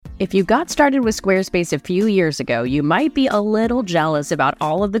If you got started with Squarespace a few years ago, you might be a little jealous about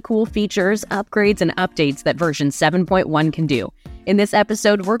all of the cool features, upgrades, and updates that version 7.1 can do. In this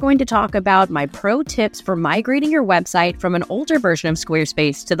episode, we're going to talk about my pro tips for migrating your website from an older version of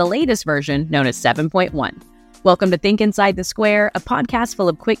Squarespace to the latest version known as 7.1. Welcome to Think Inside the Square, a podcast full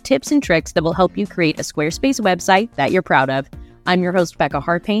of quick tips and tricks that will help you create a Squarespace website that you're proud of. I'm your host, Becca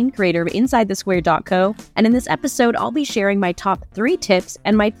Harpain, creator of InsideTheSquare.co, and in this episode, I'll be sharing my top 3 tips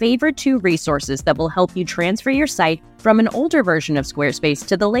and my favorite 2 resources that will help you transfer your site from an older version of Squarespace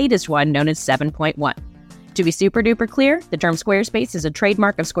to the latest one known as 7.1. To be super duper clear, the term Squarespace is a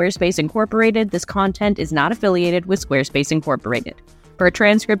trademark of Squarespace Incorporated. This content is not affiliated with Squarespace Incorporated. For a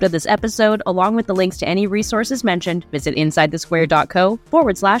transcript of this episode, along with the links to any resources mentioned, visit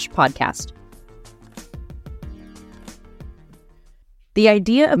InsideTheSquare.co/podcast. The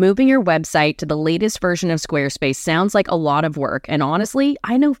idea of moving your website to the latest version of Squarespace sounds like a lot of work, and honestly,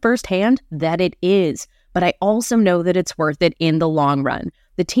 I know firsthand that it is, but I also know that it's worth it in the long run.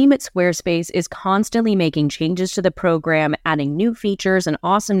 The team at Squarespace is constantly making changes to the program, adding new features and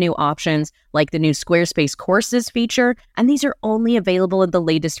awesome new options like the new Squarespace Courses feature, and these are only available in the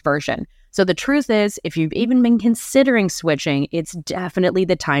latest version. So the truth is, if you've even been considering switching, it's definitely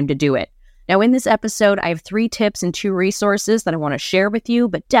the time to do it. Now, in this episode, I have 3 tips and 2 resources that I want to share with you,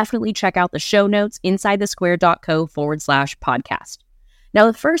 but definitely check out the show notes InsideTheSquare.co/podcast. Now,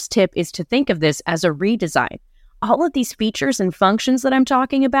 the first tip is to think of this as a redesign. All of these features and functions that I'm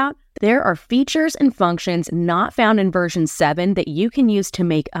talking about, there are features and functions not found in version 7 that you can use to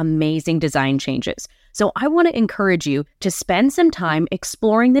make amazing design changes. So I want to encourage you to spend some time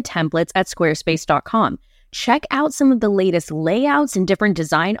exploring the templates at squarespace.com. Check out some of the latest layouts and different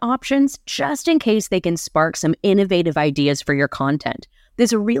design options just in case they can spark some innovative ideas for your content.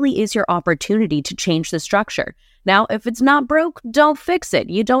 This really is your opportunity to change the structure. Now, if it's not broke, don't fix it.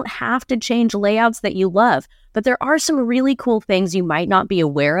 You don't have to change layouts that you love, but there are some really cool things you might not be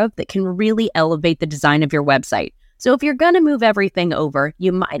aware of that can really elevate the design of your website. So if you're going to move everything over,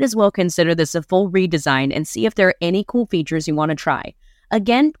 you might as well consider this a full redesign and see if there are any cool features you want to try.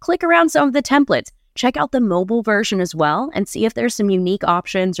 Again, click around some of the templates. Check out the mobile version as well and see if there's some unique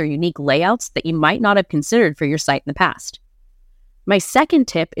options or unique layouts that you might not have considered for your site in the past. My second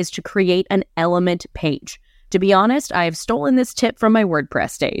tip is to create an element page. To be honest, I have stolen this tip from my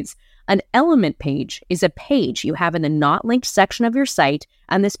WordPress days. An element page is a page you have in the not linked section of your site,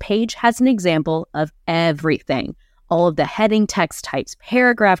 and this page has an example of everything. All of the heading text types,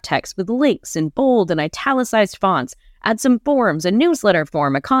 paragraph text with links in bold and italicized fonts, add some forms, a newsletter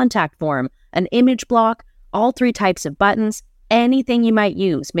form, a contact form, an image block, all 3 types of buttons, anything you might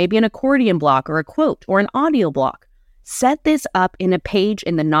use, maybe an accordion block or a quote or an audio block. Set this up in a page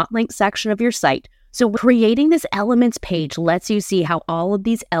in the not linked section of your site. So creating this elements page lets you see how all of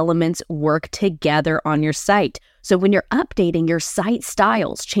these elements work together on your site. So when you're updating your site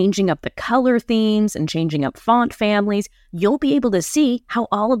styles, changing up the color themes and changing up font families, you'll be able to see how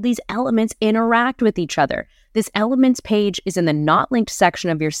all of these elements interact with each other. This elements page is in the not linked section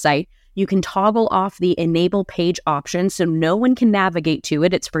of your site. You can toggle off the enable page option so no one can navigate to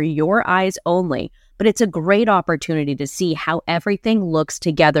it. It's for your eyes only, but it's a great opportunity to see how everything looks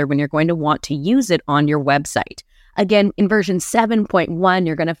together when you're going to want to use it on your website. Again, in version 7.1,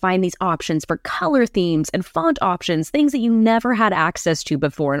 you're going to find these options for color themes and font options, things that you never had access to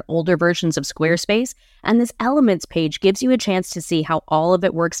before in older versions of Squarespace. And this elements page gives you a chance to see how all of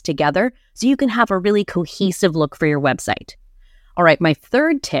it works together so you can have a really cohesive look for your website. All right, my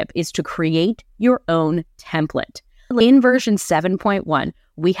third tip is to create your own template. In version 7.1,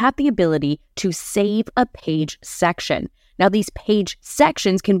 we have the ability to save a page section. Now, these page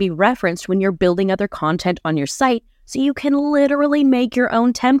sections can be referenced when you're building other content on your site, so you can literally make your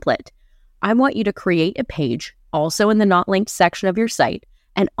own template. I want you to create a page, also in the not linked section of your site,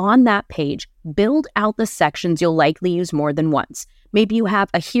 and on that page, build out the sections you'll likely use more than once. Maybe you have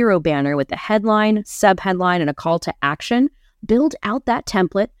a hero banner with a headline, subheadline, and a call to action. Build out that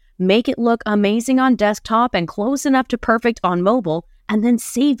template, make it look amazing on desktop and close enough to perfect on mobile, and then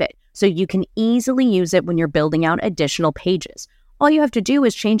save it so you can easily use it when you're building out additional pages. All you have to do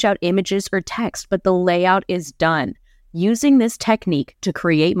is change out images or text, but the layout is done. Using this technique to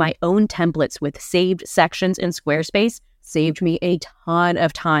create my own templates with saved sections in Squarespace saved me a ton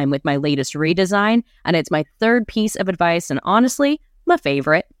of time with my latest redesign, and it's my third piece of advice and honestly, my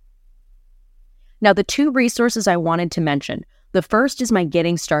favorite. Now, the 2 resources I wanted to mention. The first is my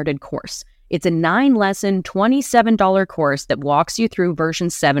Getting Started course. It's a 9-lesson, $27 course that walks you through version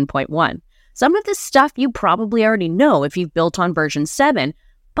 7.1. Some of this stuff you probably already know if you've built on version 7,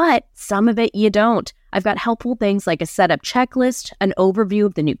 but some of it you don't. I've got helpful things like a setup checklist, an overview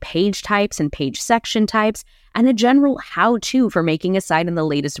of the new page types and page section types, and a general how-to for making a site in the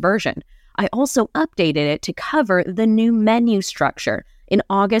latest version. I also updated it to cover the new menu structure. In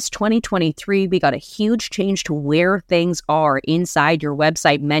August 2023, we got a huge change to where things are inside your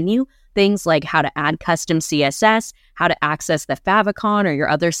website menu. Things like how to add custom CSS, how to access the favicon or your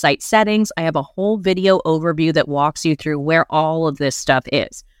other site settings. I have a whole video overview that walks you through where all of this stuff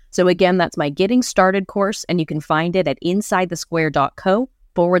is. So again, that's my Getting Started course, and you can find it at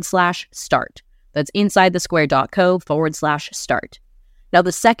insidethesquare.co/start. That's insidethesquare.co/start. Now,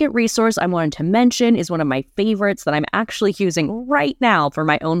 the second resource I wanted to mention is one of my favorites that I'm actually using right now for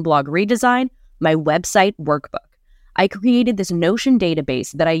my own blog redesign, my website workbook. I created this Notion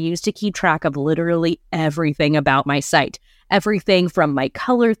database that I use to keep track of literally everything about my site. Everything from my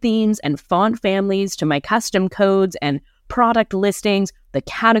color themes and font families to my custom codes and product listings, the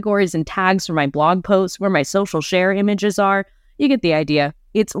categories and tags for my blog posts, where my social share images are. You get the idea.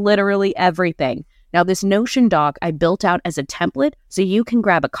 It's literally everything. Now, this Notion doc I built out as a template so you can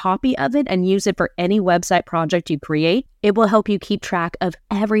grab a copy of it and use it for any website project you create. It will help you keep track of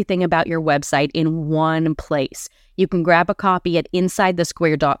everything about your website in one place. You can grab a copy at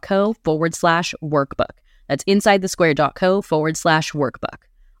insidethesquare.co/workbook. That's insidethesquare.co/workbook.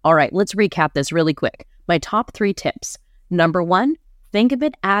 All right, let's recap this really quick. My top 3 tips. Number 1, think of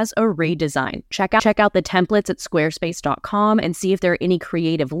it as a redesign. Check out the templates at squarespace.com and see if there are any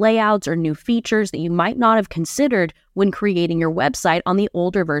creative layouts or new features that you might not have considered when creating your website on the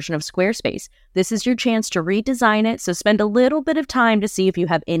older version of Squarespace. This is your chance to redesign it, so spend a little bit of time to see if you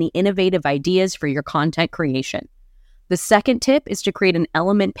have any innovative ideas for your content creation. The second tip is to create an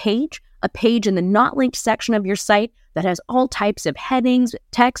element page, a page in the not linked section of your site that has all types of headings,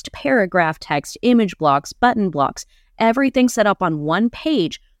 text, paragraph text, image blocks, button blocks, everything set up on one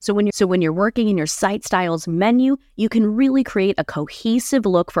page. So when you're working in your site styles menu, you can really create a cohesive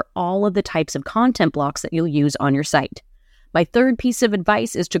look for all of the types of content blocks that you'll use on your site. My third piece of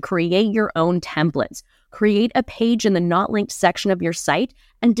advice is to create your own templates. Create a page in the not linked section of your site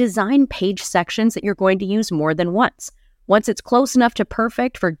and design page sections that you're going to use more than once. Once it's close enough to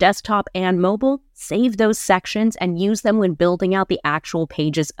perfect for desktop and mobile, save those sections and use them when building out the actual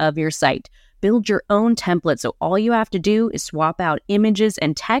pages of your site. Build your own template, so all you have to do is swap out images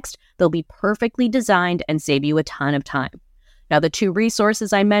and text. They'll be perfectly designed and save you a ton of time. Now, the 2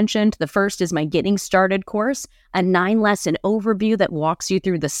 resources I mentioned, the first is my Getting Started course, a 9-lesson overview that walks you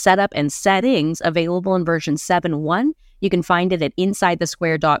through the setup and settings, available in version 7.1. You can find it at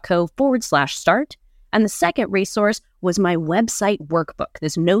insidethesquare.co/start. And the second resource was my website workbook,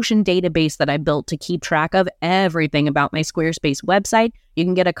 this Notion database that I built to keep track of everything about my Squarespace website. You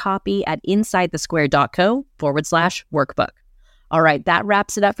can get a copy at insidethesquare.co/workbook. All right, that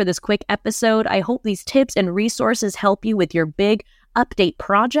wraps it up for this quick episode. I hope these tips and resources help you with your big update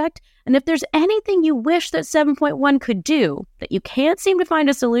project. And if there's anything you wish that 7.1 could do that you can't seem to find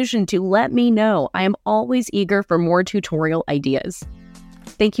a solution to, let me know. I am always eager for more tutorial ideas.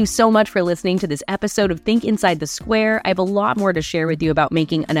 Thank you so much for listening to this episode of Think Inside the Square. I have a lot more to share with you about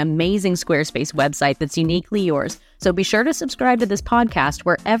making an amazing Squarespace website that's uniquely yours. So be sure to subscribe to this podcast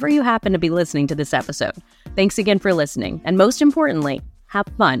wherever you happen to be listening to this episode. Thanks again for listening. And most importantly, have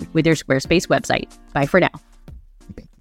fun with your Squarespace website. Bye for now.